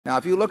Now,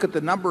 if you look at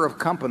the number of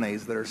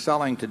companies that are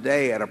selling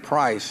today at a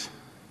price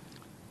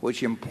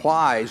which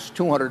implies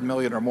 200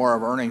 million or more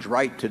of earnings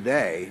right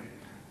today,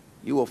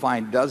 you will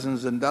find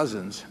dozens and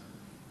dozens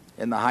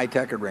in the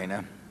high-tech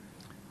arena.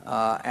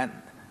 And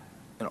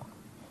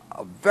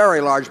a very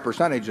large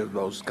percentage of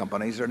those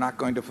companies are not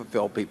going to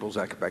fulfill people's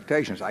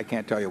expectations. I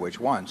can't tell you which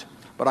ones.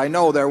 But I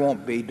know there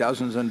won't be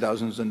dozens and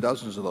dozens and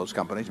dozens of those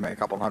companies make a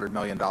couple $100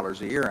 million a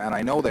year. And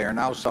I know they are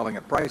now selling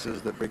at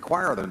prices that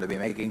require them to be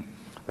making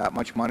that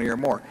much money or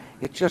more.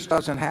 It just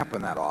doesn't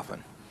happen that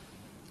often.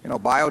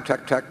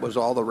 Biotech tech was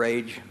all the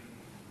rage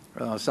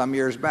some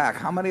years back.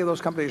 How many of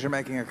those companies are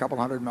making a couple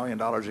 $100 million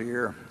a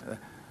year?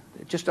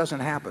 It just doesn't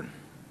happen.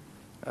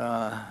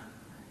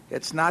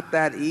 It's not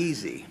that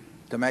easy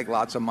to make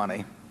lots of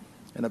money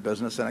in a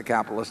business in a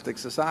capitalistic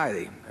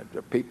society. There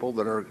are people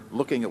that are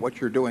looking at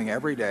what you're doing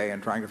every day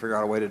and trying to figure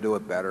out a way to do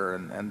it better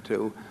and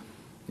to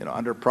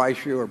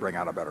underprice you or bring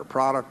out a better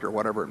product or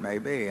whatever it may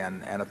be.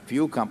 And a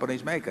few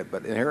companies make it.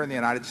 But here in the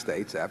United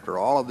States, after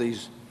all of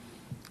these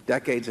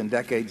decades and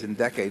decades and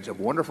decades of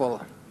wonderful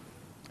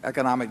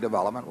economic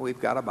development, we've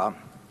got about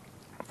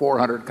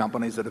 400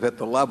 companies that have hit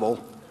the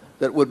level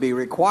that would be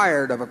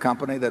required of a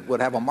company that would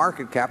have a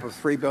market cap of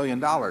 $3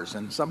 billion.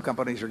 And some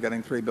companies are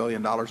getting $3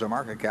 billion of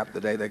market cap the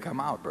day they come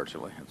out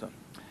virtually.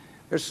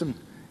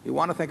 You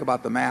want to think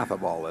about the math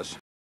of all this.